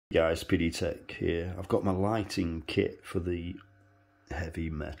Guys, PD Tech here. I've got my lighting kit for the heavy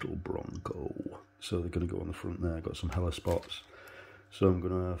metal Bronco. So they're going to go on the front there. I've got some hella spots. So I'm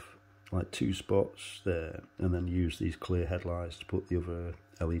going to have like 2 spots there and then use these clear headlights to put the other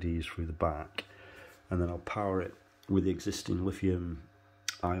LEDs through the back. And then I'll power it with the existing lithium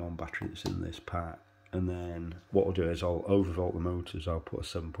ion battery that's in this pack. And then what I'll do is I'll overvolt the motors. I'll put a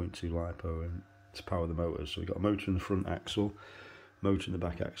 7.2 LiPo in to power the motors. So we've got a motor in the front axle, motor in the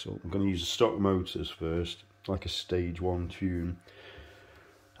back axle. I'm going to use the stock motors first, like a stage 1 tune.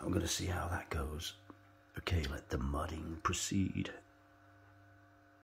 I'm going to see how that goes. Okay, let the mudding proceed.